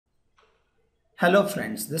Hello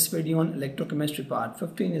friends, this video on electrochemistry part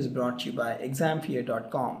 15 is brought to you by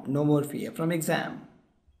examfear.com. No more fear from exam.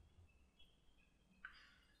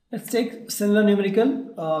 Let's take similar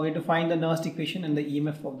numerical. We have to find the Nernst equation and the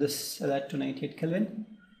EMF of this cell at 298 Kelvin.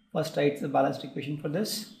 First write the balanced equation for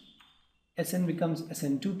this. Sn becomes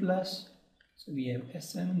Sn2 plus. So we have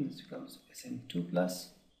Sn, this becomes Sn2 plus.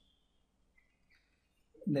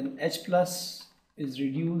 Then H plus is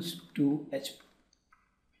reduced to H.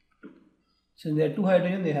 Since there are two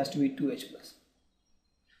hydrogen, there has to be 2H plus.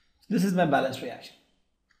 This is my balanced reaction.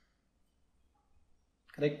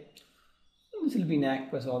 Correct? This will be in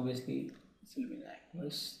aqueous, obviously. This will be in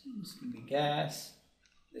aqueous. This will be gas.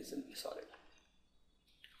 This will be solid.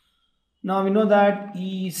 Now we know that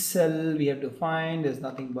E cell we have to find is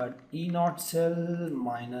nothing but E naught cell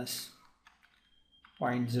minus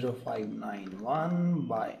 0.0591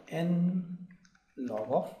 by N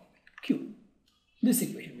log of Q. This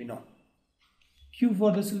equation we know. Q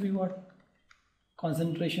for this will be what?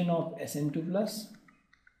 Concentration of Sn2 plus.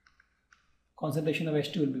 Concentration of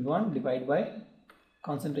H2 will be 1 divided by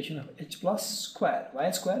concentration of H plus square.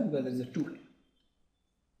 Why square? Because there is a 2 here.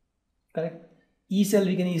 Correct? E cell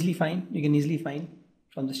we can easily find. You can easily find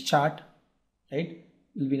from this chart. Right?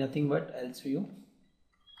 Will be nothing but, I'll show you.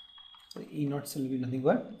 So E naught cell will be nothing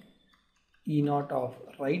but E naught of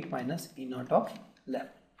right minus E naught of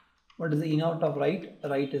left. What is the E naught of right?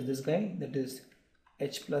 Right is this guy, that is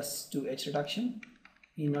H plus to H reduction.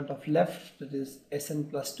 E naught of left, that is Sn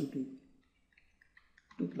plus 2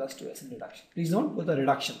 plus 2 Sn reduction. Please don't put the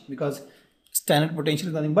reduction because standard potential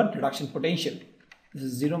is nothing but reduction potential. This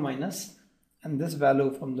is 0 minus, and this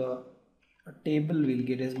value from the table we'll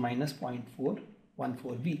get is minus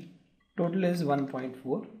 0.414V. Total is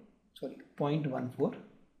 0.14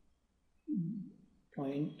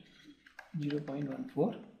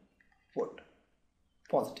 volt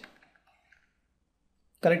positive.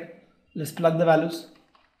 Correct? Let's plug the values.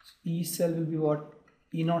 E cell will be what?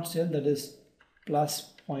 E naught cell, that is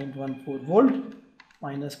plus 0.14 volt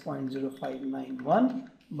minus 0.0591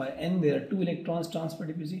 by N. There are 2 electrons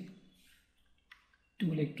transferred, if you see.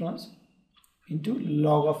 2 electrons into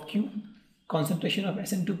log of Q. Concentration of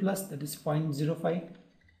Sn2 plus, that is 0.05.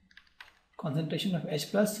 Concentration of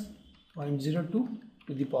H plus 0.02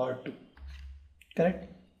 to the power 2.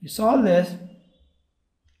 Correct? You solve this,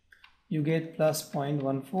 you get plus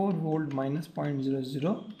 0.14 volt minus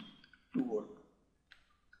 0.002 volt.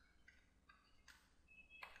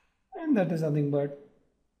 And that is nothing but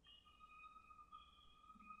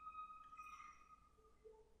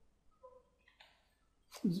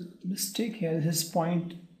mistake here. This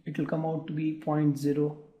point, it will come out to be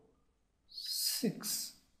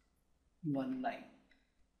 0.0619.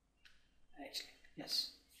 Actually,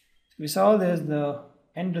 yes. So we saw this, the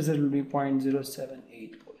end result will be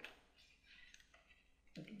 0.078 volt.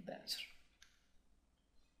 That is the answer.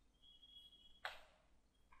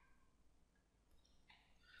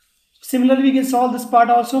 Similarly, we can solve this part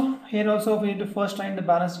also. Here also we need to first find the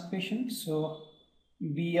balanced equation. So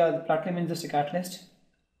the platinum is just a catalyst.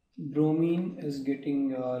 Bromine is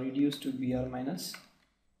getting reduced to Br minus.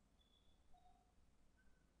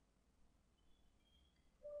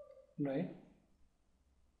 Right?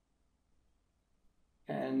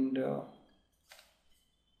 And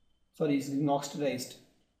sorry, it's getting oxidized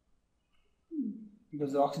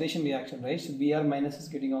because the oxidation reaction, right? So Br minus is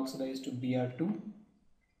getting oxidized to Br2,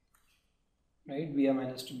 right? Br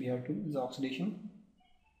minus to Br2 is oxidation,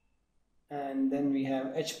 and then we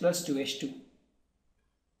have H plus to H2.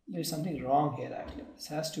 There is something wrong here actually. This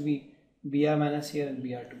has to be Br minus here and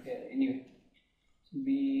Br2 here. Anyway, so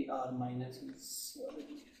Br minus is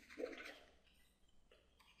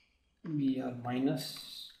Br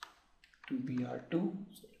minus to Br2,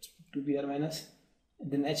 so let's put 2 Br minus, and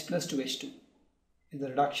then H plus to H2 is the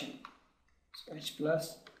reduction. So H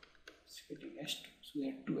plus is getting H2, so there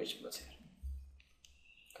are 2 H plus here.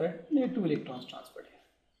 Correct? There are 2 electrons transferred here.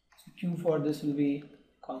 So Q for this will be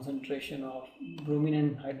concentration of bromine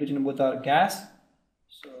and hydrogen, both are gas,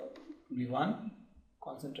 so B1,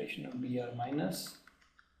 concentration of Br minus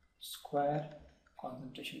square,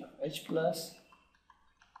 concentration of H plus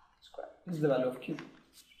square. This is the value of Q.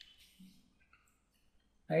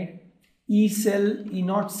 Right? E cell, E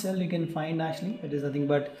naught cell you can find actually. It is nothing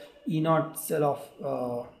but E naught cell of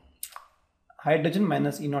hydrogen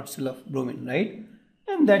minus E naught cell of bromine, right?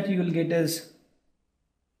 And that you will get as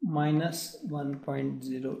minus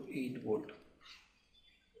 1.08 volt.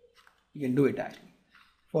 You can do it actually.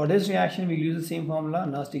 For this reaction, we use the same formula.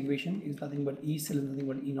 Nernst equation is nothing but E cell is nothing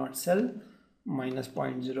but E naught cell minus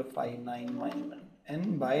 0.0591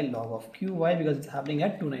 N by log of Q. Why? Because it's happening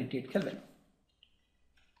at 298 Kelvin.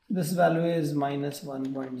 This value is minus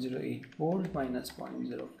 1.08 volt minus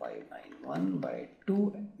 0.0591 by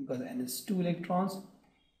 2 because n is 2 electrons,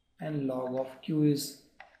 and log of Q is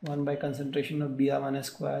 1 by concentration of Br1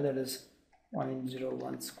 square, that is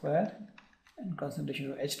 0.01 square, and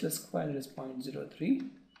concentration of H plus square, that is 0.03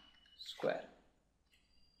 square.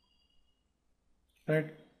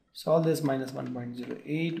 Right? Solve this. Minus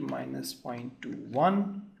 1.08 minus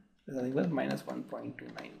 0.21 is nothing but minus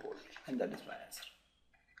 1.29 volt, and that is my answer.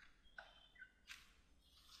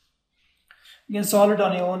 You can solve it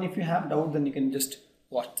on your own. If you have doubt, then you can just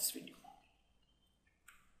watch this video.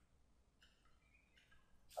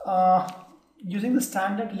 Using the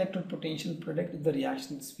standard electrode potential, predict if the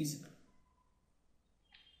reaction is feasible.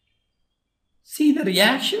 See, the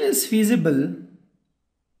reaction is feasible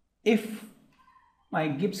if my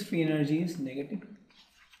Gibbs free energy is negative.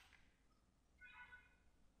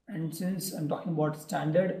 And since I'm talking about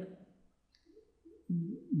standard,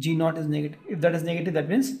 G0 is negative. If that is negative, that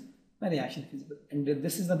means my reaction is feasible. And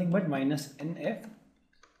this is nothing but minus NF.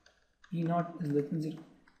 E0 is less than 0.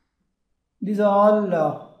 These are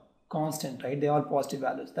all constant, right? They are all positive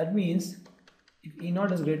values. That means if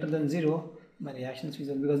E0 is greater than 0, my reaction is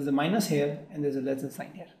feasible because there's a minus here and there's a less than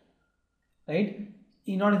sign here, right?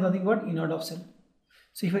 E0 is nothing but E0 of cell.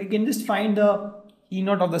 So if I can just find the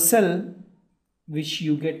E0 of the cell which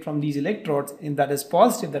you get from these electrodes, and that is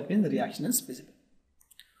positive, that means the reaction is feasible.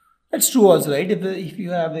 That's true also, right? If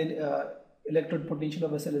you have the electrode potential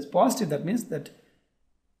of a cell is positive, that means that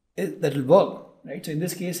that will work, right? So in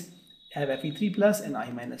this case, I have Fe3 plus and I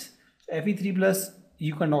minus. So Fe3 plus,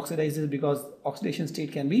 you can oxidize this because oxidation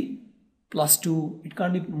state can be +2, it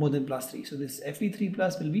can't be more than +3. So this Fe3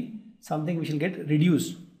 plus will be something which will get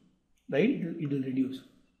reduced, right? It will reduce.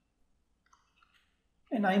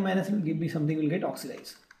 And I minus will be something will get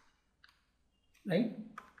oxidized, right?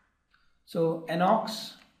 So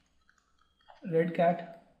NOx, red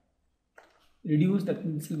cat, reduce, that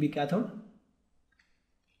means this will be cathode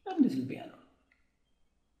and this will be anode.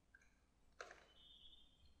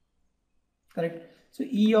 Correct? So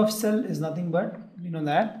E of cell is nothing but, you know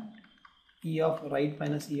that, E of right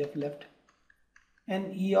minus E of left,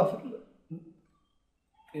 and E of,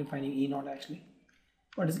 we're finding E0 actually.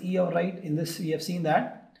 What is E of right? In this we have seen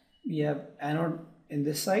that we have anode in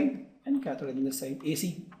this side and cathode in this side,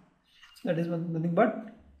 AC. So that is nothing but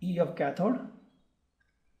E of cathode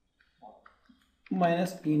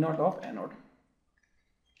minus E0 of anode.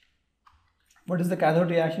 What is the cathode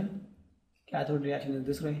reaction? Cathode reaction is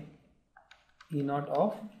this way, E0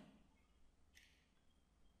 of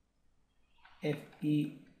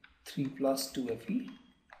Fe3 plus 2Fe.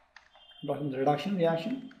 I'm talking the reduction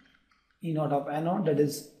reaction. E0 of anode, that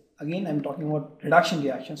is, again I'm talking about reduction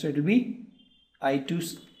reaction, so it will be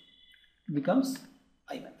I2 becomes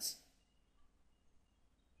I minus.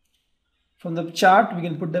 From the chart we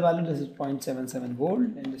can put the value. This is 0.77 volt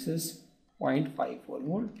and this is 0.54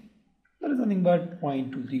 volt. That is nothing but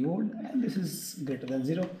 0.23 volt, and this is greater than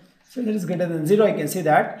 0. So if it is greater than 0, I can say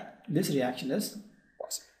that this reaction is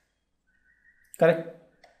possible. Correct?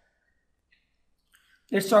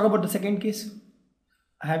 Let's talk about the second case.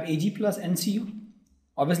 I have Ag plus NCU.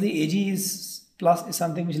 Obviously Ag is plus is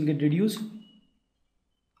something which will get reduced,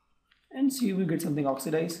 and Cu will get something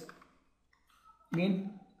oxidized.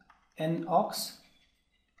 Again, NOx,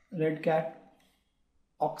 red cat,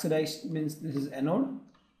 oxidized means this is anode,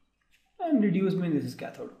 and reduced means this is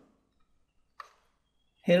cathode.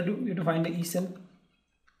 Here we have to find the E cell.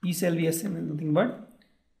 E cell we assume is nothing but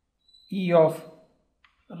E of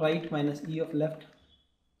right minus E of left,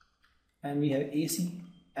 and we have AC,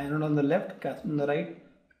 anode on the left, cathode on the right,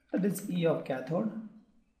 that is E of cathode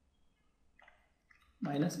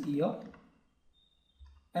minus E of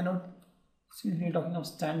anode. Since we are talking of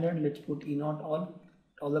standard, let's put E0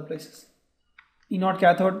 all the places. E0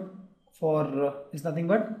 cathode for is nothing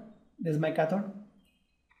but this is my cathode,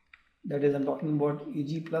 that is I'm talking about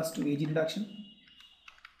Ag plus to Ag reduction,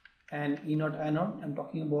 and E0 anode I'm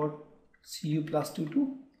talking about Cu plus 2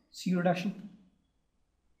 to Cu reduction.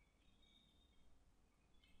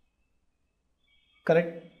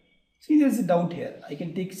 Correct? See, there is a doubt here. I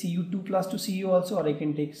can take Cu2 plus to Cu also, or I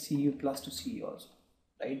can take Cu plus to Cu also,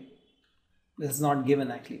 right? This is not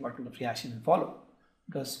given actually what kind of reaction will follow,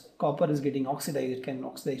 because copper is getting oxidized. It can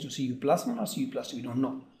oxidize to Cu plus 1 or Cu plus 2, we don't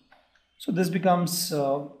know. So this becomes,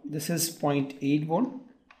 this is 0.8 volt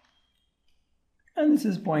and this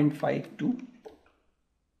is 0.52.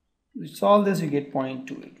 We solve this, we get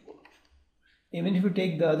 0.28 volt. Even if you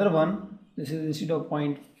take the other one, this is instead of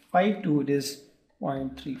 0.52, it is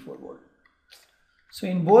 0.34 volt. So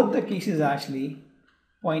in both the cases actually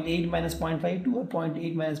 0.8 minus 0.52 or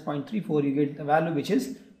 0.8 minus 0.34, you get the value which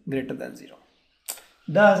is greater than 0.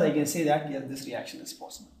 Thus, I can say that yes, this reaction is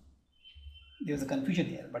possible. There is a confusion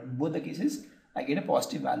here, but in both the cases, I get a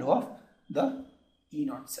positive value of the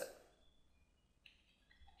E0 cell.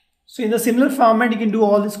 So in the similar format, you can do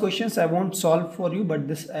all these questions. I won't solve for you, but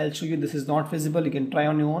this I'll show you. This is not feasible. You can try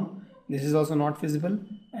on your own. This is also not feasible,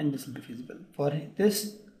 and this will be feasible. For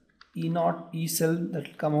this E0 E cell, that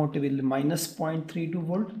will come out to be minus 0.32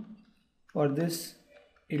 volt. For this,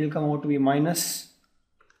 it will come out to be minus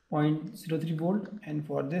 0.03 volt, and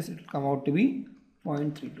for this, it will come out to be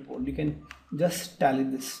 0.32 volt. You can just tally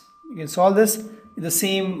this. You can solve this in the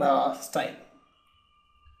same style.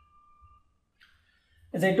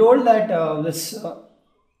 As I told that this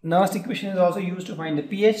Nernst equation is also used to find the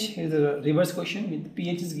pH. Here is a reverse question. If the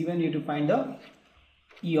pH is given, you have to find the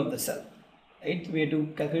E of the cell. Right? We have to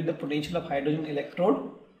calculate the potential of hydrogen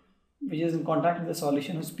electrode, which is in contact with the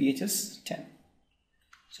solution whose pH is 10.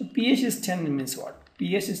 So pH is 10 means what?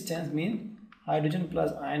 pH is 10 means hydrogen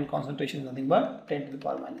plus ion concentration is nothing but 10 to the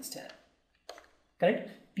power minus 10. Correct?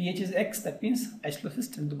 pH is X, that means H plus is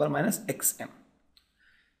 10 to the power minus XM.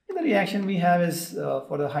 The reaction we have is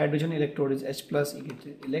for the hydrogen electrode is H plus, you get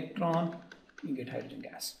electron, you get hydrogen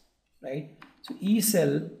gas, right? So E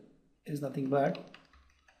cell is nothing but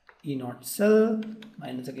E0 cell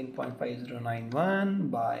minus again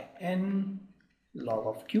 0.5091 by N log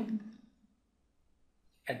of Q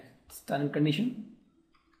at standard condition.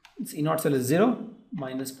 Its E0 cell is 0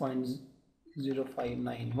 minus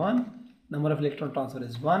 0.0591. Number of electron transfer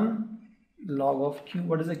is 1 log of Q.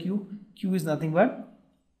 What is the Q? Q is nothing but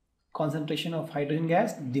concentration of hydrogen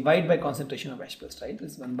gas divided by concentration of H plus, right?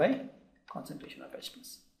 This is 1 by concentration of H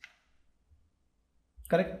plus.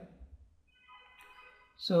 Correct?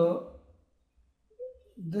 So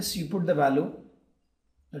this you put the value,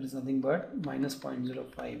 that is nothing but minus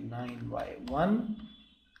 0.059 by 1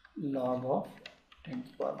 log of 10 to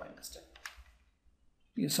the power minus 10.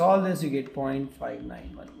 You solve this, you get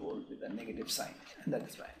 0.591 volt with a negative sign, and that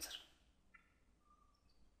is my answer.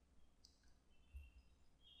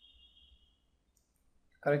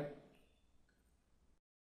 Correct?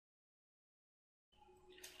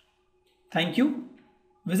 Thank you.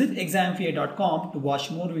 Visit examfear.com to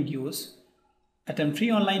watch more videos, attempt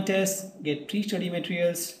free online tests, get free study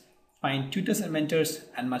materials, find tutors and mentors,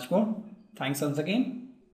 and much more. Thanks once again.